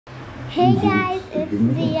Hey guys, it's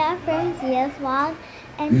Zia from Zia's Vlog,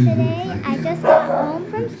 and today I just got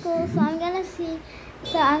home from school, so I'm gonna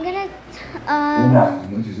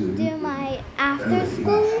do my after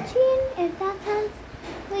school routine, if that sounds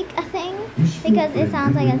like a thing, because it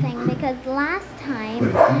sounds like a thing, because last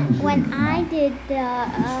time when I did the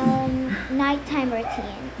nighttime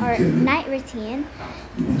routine, or night routine,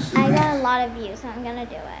 I got a lot of views, so I'm gonna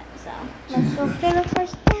do it. So let's go through the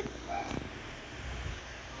first step.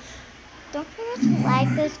 Don't forget to like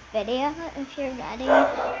this video if you're ready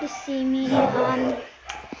to see me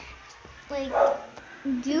like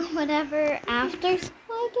do whatever after school,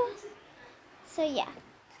 I guess. So yeah.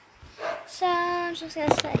 So I'm just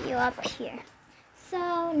gonna set you up here.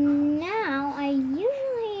 So now I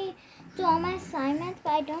usually do all my assignments,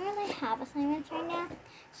 but I don't really have assignments right now.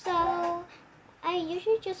 So I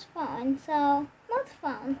usually just phone. So let's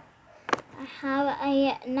phone. I have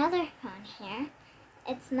another phone here.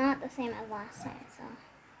 It's not the same as last time, so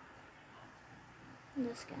I'm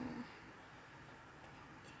just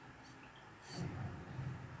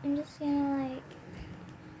gonna like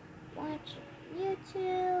watch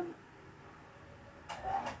YouTube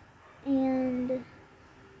and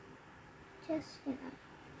just,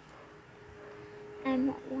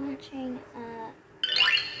 I'm watching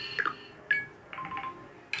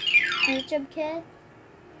YouTube Kids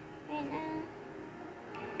right now.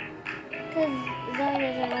 Because Zoe doesn't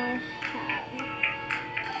really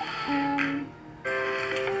have.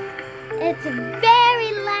 It's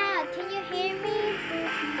very loud. Can you hear me?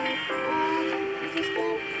 Just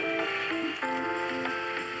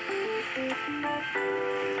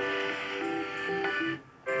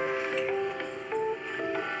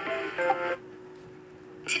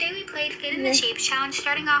Today we played Fit in the Shapes challenge,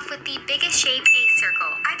 starting off with the biggest shape, a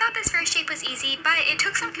circle. I thought this first shape was easy, but it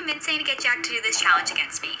took some convincing to get Jack to do this challenge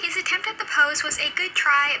against me. His attempt at the pose was a good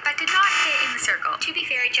try, but did not hit in the circle. To be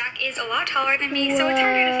fair, Jack is a lot taller than me, so it's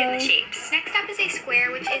harder to fit in the shapes. Next up is a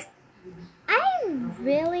square, which is... I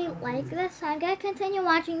really like this, so I'm gonna continue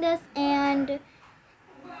watching this and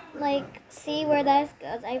like see where this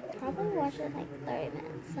goes. I probably watched it like 30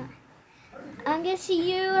 minutes. So I'm gonna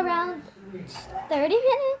see you around 30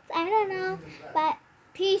 minutes. I don't know, but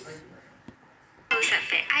peace. Pose that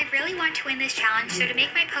fit. I really want to win this challenge, so to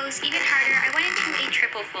make my pose even harder, I went into a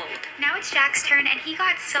triple fold. Now it's Jack's turn, and he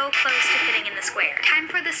got so close to fitting in the square. Time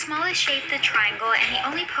for the smallest shape, the triangle, and the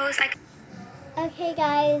only pose I could... Okay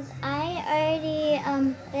guys, I already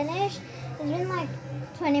finished. It's been like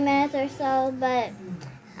 20 minutes or so, but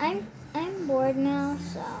I'm bored now,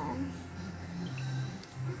 so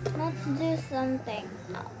let's do something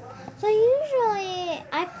else. So usually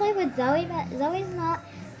I play with Zoe, but Zoe's not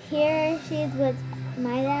here. She's with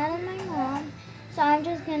my dad and my mom. So I'm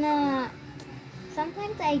just gonna,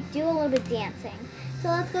 sometimes I do a little bit dancing. So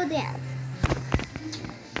let's go dance.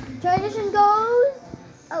 Tradition goes.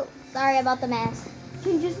 Oh, sorry about the mess.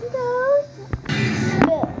 Tradition goes.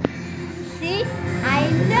 See? I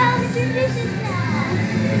know the traditions now.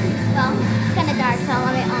 Well, it's kind of dark, so I'll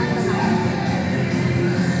let it on the lights.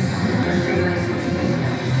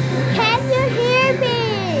 Can you hear me?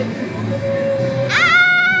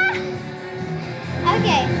 Ah!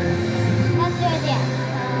 Okay, let's do it again.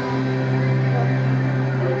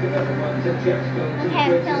 Okay,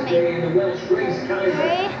 I'm filming. 3,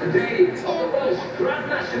 2. I don't know if you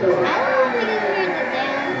can hear the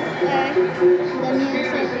dance or the music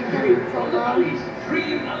because it's so low.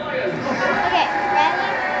 Okay, ready?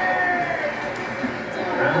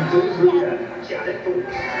 If you don't know TikTok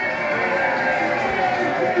challenge.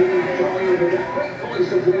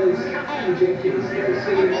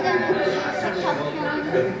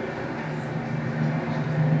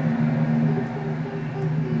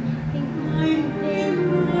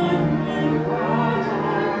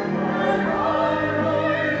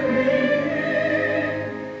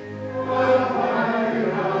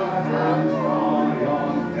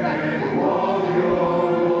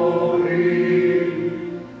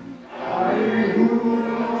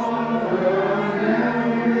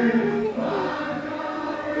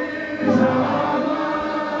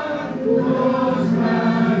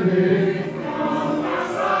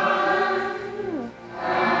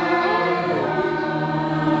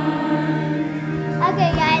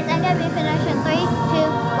 Okay guys, I'm gonna be finished in 3, 2,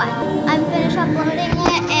 1. I'm finished uploading it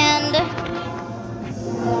and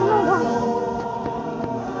oh my gosh,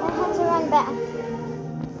 I have to run back.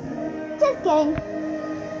 Just kidding.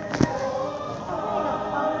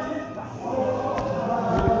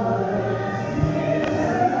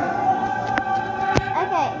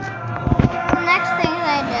 Okay, the next thing that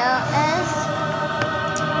I do is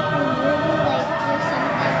I really like do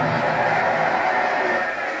something like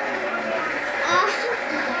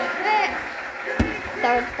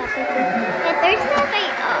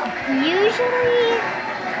usually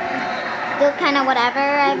do kind of whatever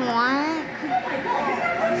I want.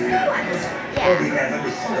 Yeah.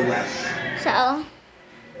 So,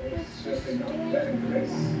 let's just do it.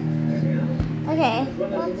 Okay,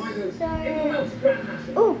 let's start.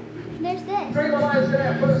 Ooh, there's this. There's a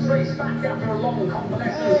little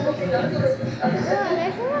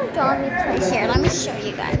doggy place here. Let me show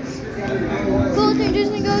you guys. Cool thing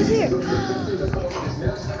just goes here.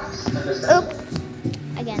 Oop.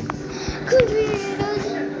 Again. Cool thing goes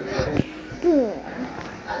here. Boom.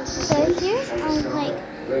 So here's like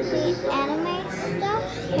the anime stuff.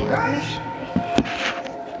 Here, let me show you.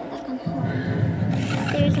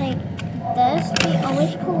 There's like this. We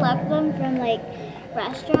always collect them from like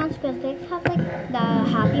restaurants because they have like the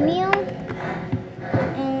Happy Meal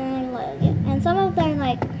and some of them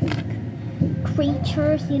like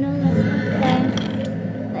creatures, you know,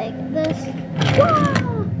 like this.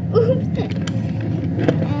 Wow!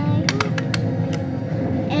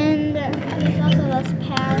 and there's also this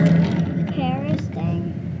Paris thing.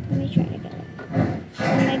 Let me try to get it.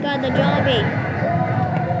 Oh my god, the Jollibee.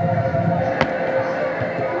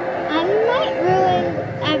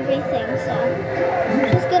 Everything, so I'm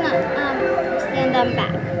just gonna stand them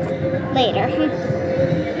back later.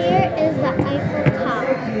 Here is the Eiffel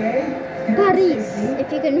Tower. Paris, if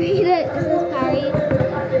you can read it, this is Paris.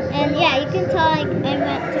 And yeah, you can tell like, I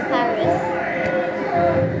went to Paris.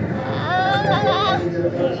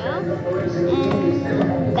 There you go. And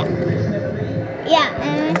back. Yeah,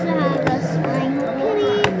 and I also have this flying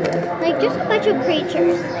kitty. Like just a bunch of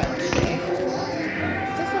creatures. Like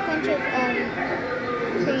just a bunch of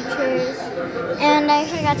creatures. And I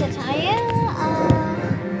forgot to tell you,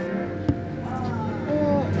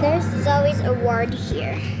 there's Zoe's award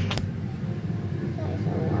here. Zoe's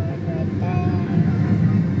award right there.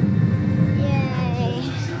 Yay.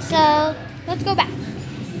 So, let's go back.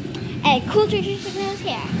 Hey, cool traditions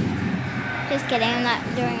here. Just kidding, I'm not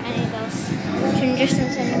doing any of those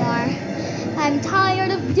traditions anymore. I'm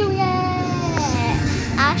tired of doing it.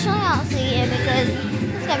 Actually, I'll see it because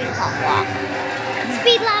it's gonna be a long walk.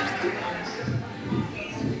 Speed laps.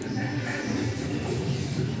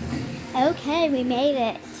 Okay, we made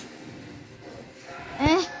it.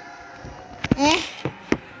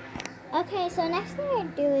 Okay, so next thing I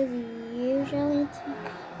do is usually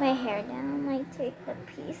take my hair down, like take the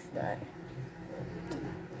piece that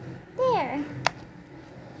there.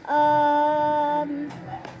 Oh,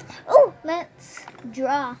 let's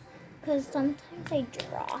draw, cause sometimes I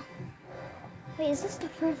draw. Wait, is this the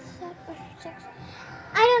first step or six?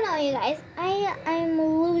 I don't know, you guys. I'm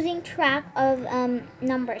losing track of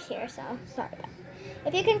numbers here, so sorry about it.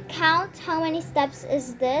 If you can count how many steps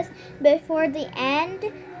is this before the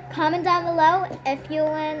end, comment down below if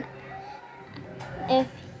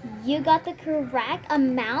you got the correct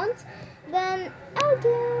amount, then I'll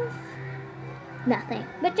do nothing.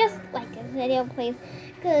 But just like this video, please,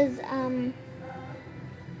 because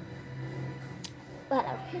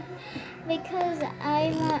because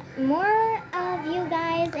I want more of you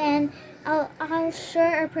guys, and I'll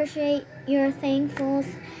sure appreciate your thankfuls,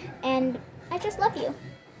 and I just love you.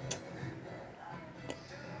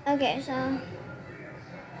 Okay, so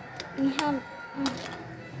we have.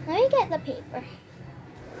 Let me get the paper.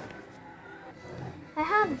 I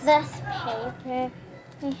have this paper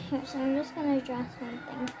right here, so I'm just gonna draw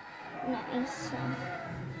something nice. So.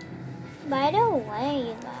 By the way,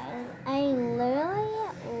 you guys, I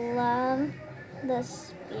literally love the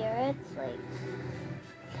spirits, like,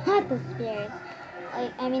 not the spirits,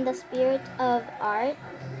 like, I mean the spirit of art.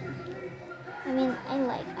 I mean, I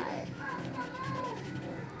like art.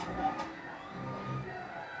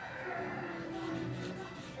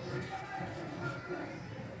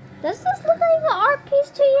 Does this look like an art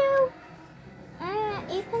piece to you?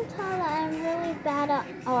 You can tell that I'm really bad at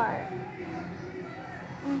art.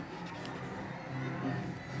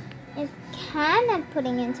 It's kind of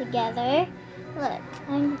putting it together. Look,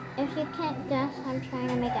 if you can't guess, I'm trying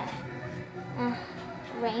to make a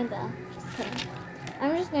rainbow. Just kidding.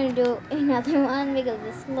 I'm just gonna do another one because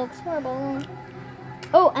this looks horrible.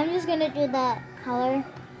 Oh, I'm just gonna do that color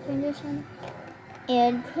transition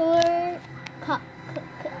and color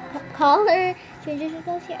transition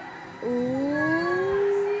goes here.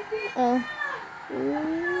 Ooh, oh,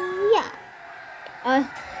 ooh, yeah.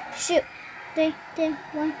 Shoot. 3, 2,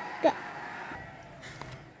 1, go.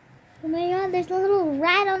 Oh my god, there's a little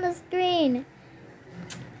rat on the screen.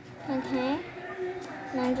 Okay.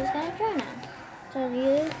 Now I'm just gonna draw now. So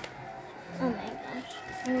use, oh my gosh,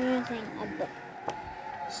 I'm using a book.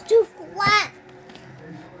 It's too flat.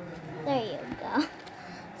 There you go.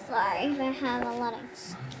 Sorry if I have a lot of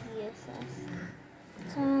excuses.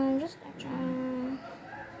 So I'm just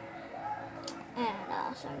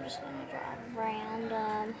So I'm just gonna draw a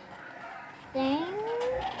random thing.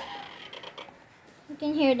 You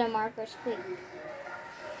can hear the marker squeak.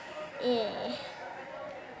 Yeah.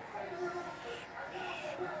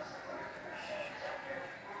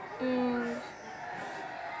 And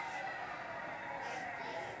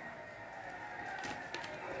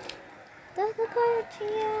does the card to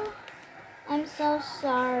you? I'm so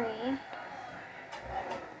sorry.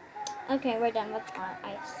 Okay, we're done with art.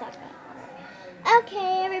 I suck at art.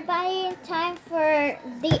 Okay, everybody, time for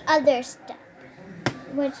the other step,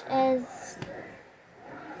 which is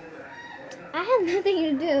I have nothing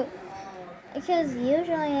to do because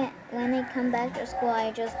usually when I come back to school,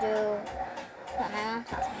 I just do what my mom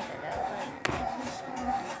tells me to do.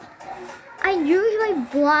 I usually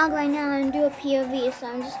blog right now and do a POV, so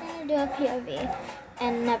I'm just gonna do a POV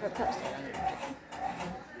and never post it on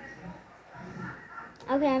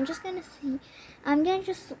YouTube. Okay, I'm just gonna see. I'm gonna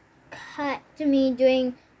just cut to me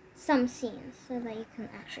doing some scenes so that you can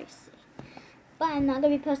actually see. But I'm not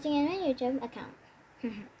gonna be posting it on my YouTube account.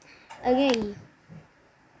 Okay.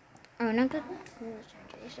 Oh, not good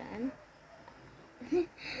translation.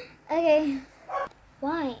 Okay.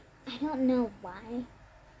 Why? I don't know why.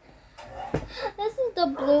 This is the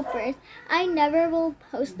bloopers. I never will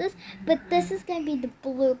post this, but this is gonna be the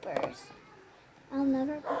bloopers. I'll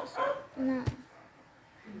never post it. No.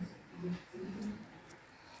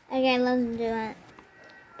 Okay, let's do it.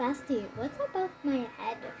 Basti, what's about my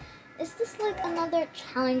head? Is this like another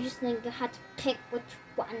challenge thing you had to pick which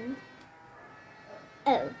one?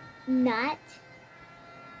 Oh, not?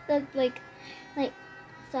 That's like,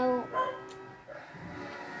 so,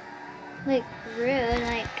 like, rude,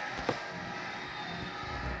 like.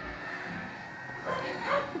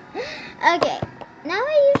 Okay, now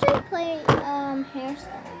I usually play,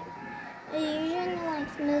 hairstyle. I usually, like,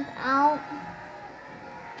 smooth out.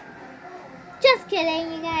 Just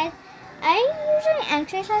kidding, you guys. I usually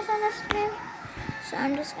exercise on the stream, so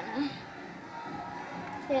I'm just gonna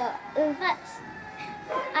do this.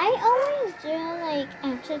 I always do like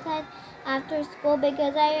exercise after school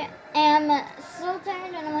because I am so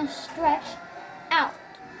tired and I want to stretch out.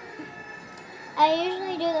 I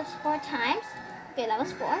usually do this 4 times. Okay, that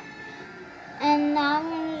was 4. And now I'm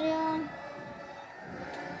gonna do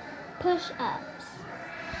push-ups.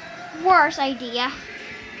 Worst idea.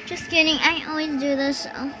 Just kidding, I always do this,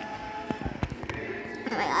 so. Oh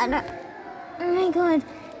my god. Oh my god.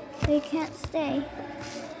 They can't stay.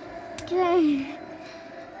 Okay.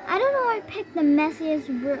 I don't know why I picked the messiest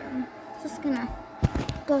room. Just gonna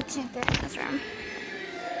go check the classroom.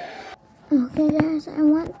 Okay guys, I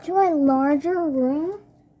went to a larger room.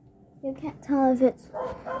 You can't tell if it's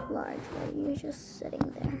large, but you're just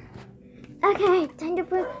sitting there. Okay, time to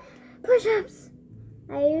put push-ups.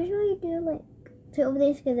 I usually do like 2 of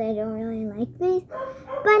these because I don't really like these.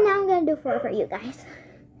 But now I'm gonna do 4 for you guys.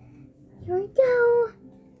 Here we go.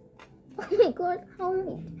 Oh my god, how are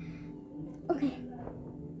we? Okay.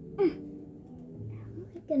 How am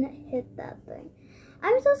I gonna hit that thing?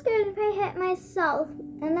 I'm so scared if I hit myself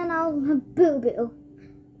and then I'll boo-boo.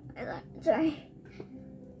 Sorry.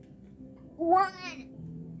 1,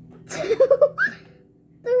 2,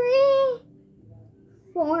 3,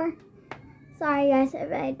 4. Sorry guys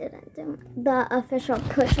if I didn't do the official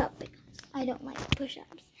push-up because I don't like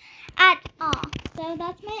push-ups at all. So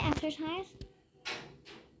that's my exercise.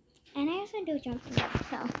 And I also do jumping up,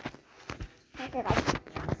 so I forgot.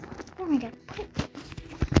 Oh my god.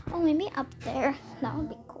 Oh, maybe up there. That would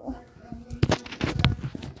be cool.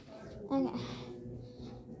 Okay.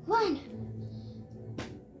 1.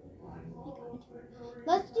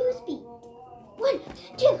 Let's do speed. 1,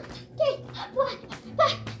 2, 3, 4,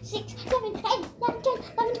 5, 6, 7, 8, 9, 10,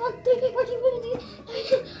 11, 12, 13, 14, 15,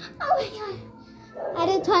 16. Oh my god. I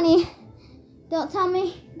did 20. Don't tell me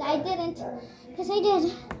that I didn't, because I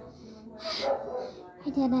did. I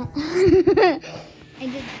didn't. I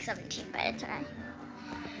did like 17, but it's alright.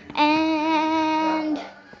 And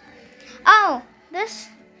oh, this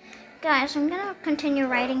guys, I'm gonna continue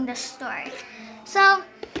writing this story. So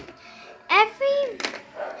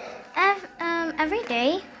every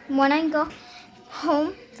day when I go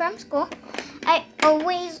home from school, I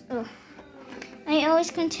always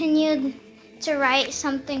continued to write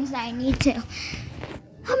some things that I need to.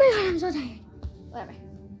 Oh my god, I'm so tired. Whatever.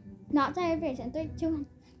 Not tired face in 3, 2, 1.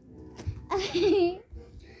 Okay.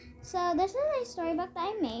 So this is a storybook that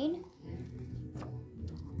I made.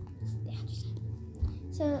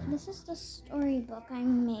 So this is the storybook I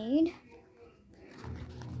made.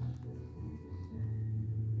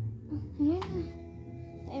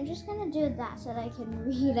 I'm just gonna do that so that I can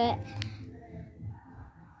read it.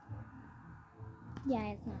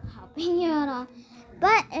 Yeah, it's not helping you at all.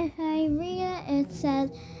 But if I read it, it says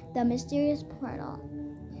The Mysterious Portal,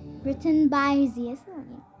 written by Z.S.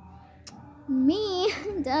 Lewis. Me.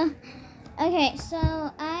 Duh. Okay, so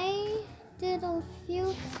I did a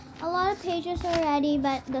lot of pages already,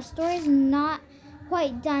 but the story's not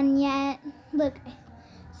quite done yet. Look, as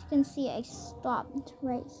you can see, I stopped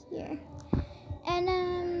right here. And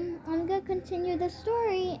I'm gonna continue the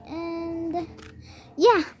story, and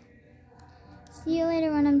yeah. See you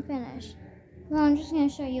later when I'm finished. Well, I'm just gonna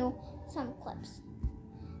show you some clips.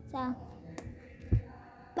 So,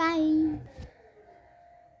 bye.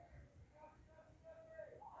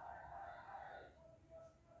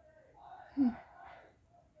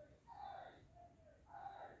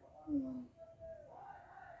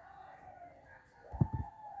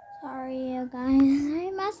 Sorry, you guys.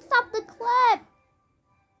 I messed up the clip.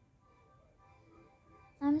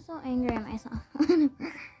 I'm so angry at myself.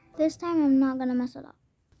 This time, I'm not gonna mess it up.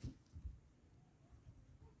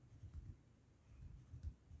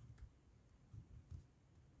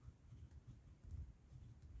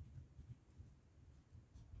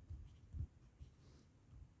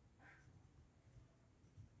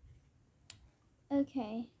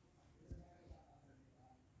 Okay.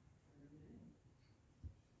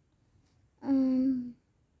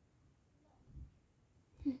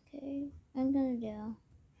 Okay. I'm gonna do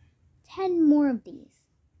 10 more of these.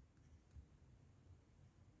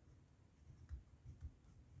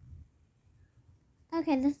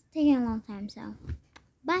 Okay, this is taking a long time, so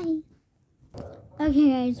bye. Okay,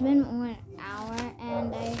 guys, it's been over an hour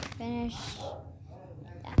and I finished.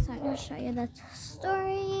 Yeah, so I'm gonna show you the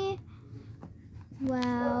story.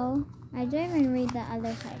 Well, I didn't even read the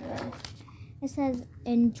other side of it. It says,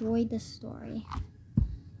 enjoy the story.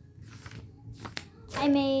 I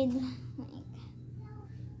made,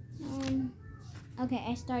 okay,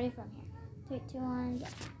 I started from here. 3, 2, 1, go.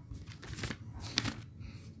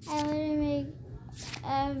 I literally made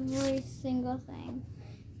every single thing.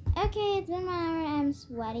 Okay, it's been 1 hour and I'm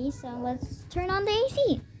sweaty, so let's turn on the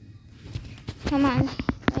AC. Come on.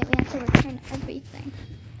 Wait, we have to return everything.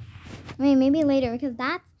 Wait, maybe later, because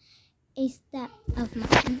that's a step of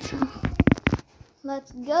mine. So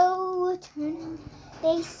let's go turn on the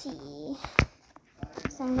AC.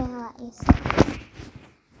 So I'm gonna let you see.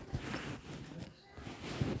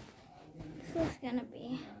 This is gonna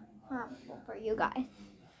be harmful for you guys.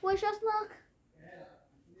 Wish us luck.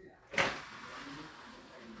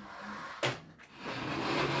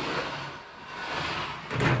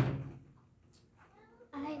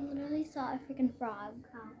 I literally saw a freaking frog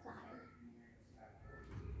outside.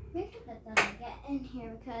 Make sure that doesn't get in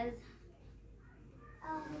here because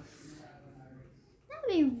that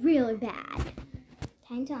would be really bad.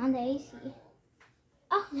 Time to on the AC.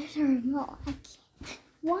 Oh, there's a remote. I can't.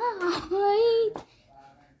 Why?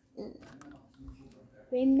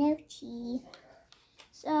 Remote-y.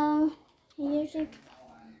 So I usually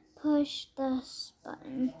push this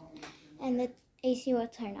button and the AC will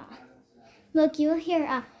turn on. Look, you'll hear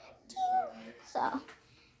a ding. So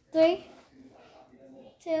 3,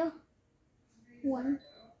 2, 1.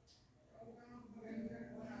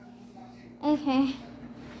 Okay.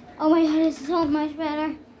 Oh my god, it's so much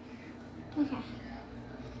better. Okay.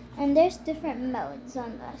 And there's different modes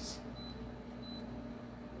on this.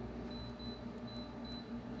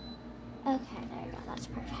 Okay, there you go. That's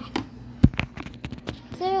perfect.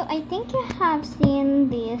 So I think you have seen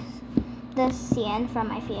this scene from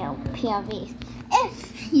my POVs.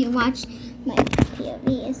 If you watch my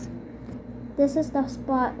POVs, this is the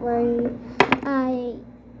spot where I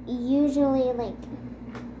usually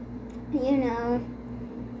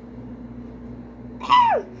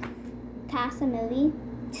pass a movie.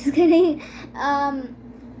 Just kidding.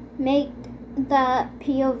 Make the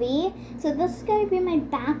POV. So this is gonna be my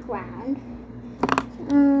background.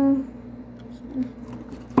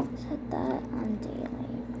 Set that on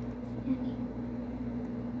daylight.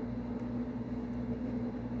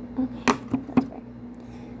 Okay, that's great.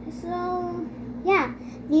 So yeah,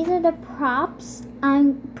 these are the props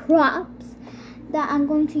that I'm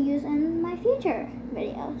going to use in my future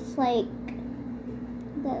videos, like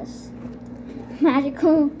this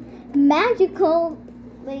magical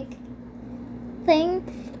like thing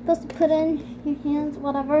supposed to put in your hands,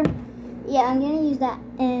 whatever. Yeah, I'm gonna use that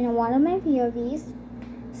in one of my POVs.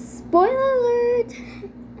 Spoiler alert!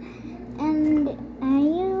 And I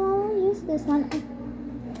will use this one.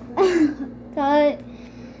 Cut.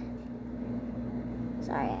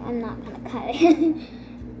 Sorry, I'm not gonna cut it.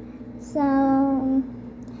 So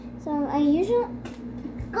I usually,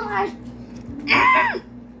 gosh.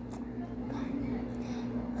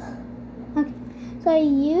 Okay. So I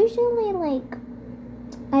usually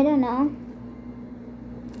I don't know,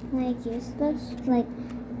 like use this. Like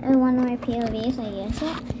in one of my POVs, I use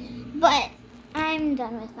it. But I'm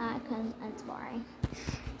done with that because it's boring.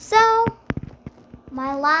 So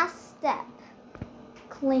my last step,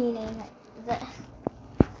 cleaning this.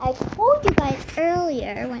 I told you guys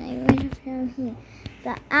earlier when I went over here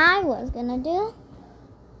that I was gonna do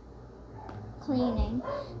cleaning.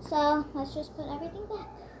 So let's just put everything back.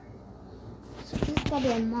 So this is gonna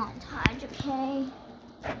be a montage, okay?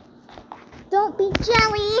 Don't be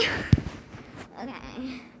jelly.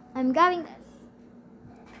 Okay, I'm grabbing this.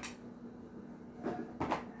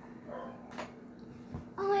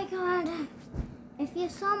 Oh my god. If you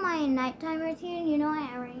saw my nighttime routine, you know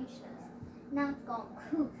I arranged this. Now it's called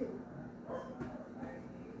cuckoo.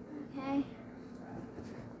 Okay.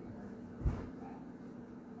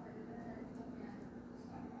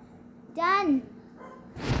 Done.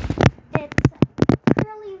 It's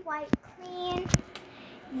curly white clean.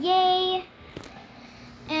 Yay.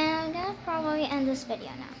 And I'm gonna probably end this video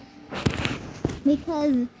now.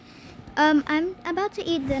 Because I'm about to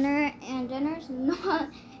eat dinner and dinner's not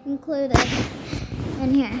included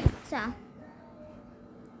in here. So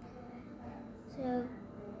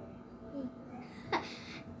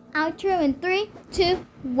outro in 3, 2,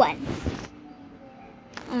 1.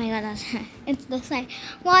 Oh my god, that's it's the same.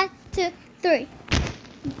 1, 2, 3.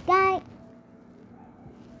 Bye.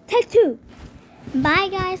 Take 2. Bye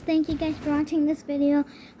guys. Thank you guys for watching this video.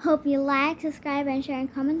 Hope you like, subscribe, and share,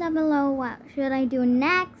 and comment down below what should I do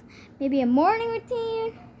next. Maybe a morning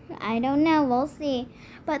routine. I don't know. We'll see.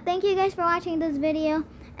 But thank you guys for watching this video,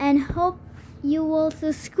 and hope you will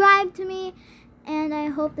subscribe to me. And I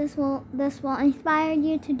hope this will inspire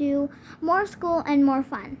you to do more school and more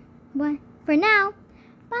fun. But for now,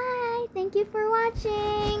 bye. Thank you for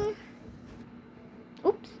watching.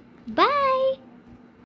 Oops. Bye.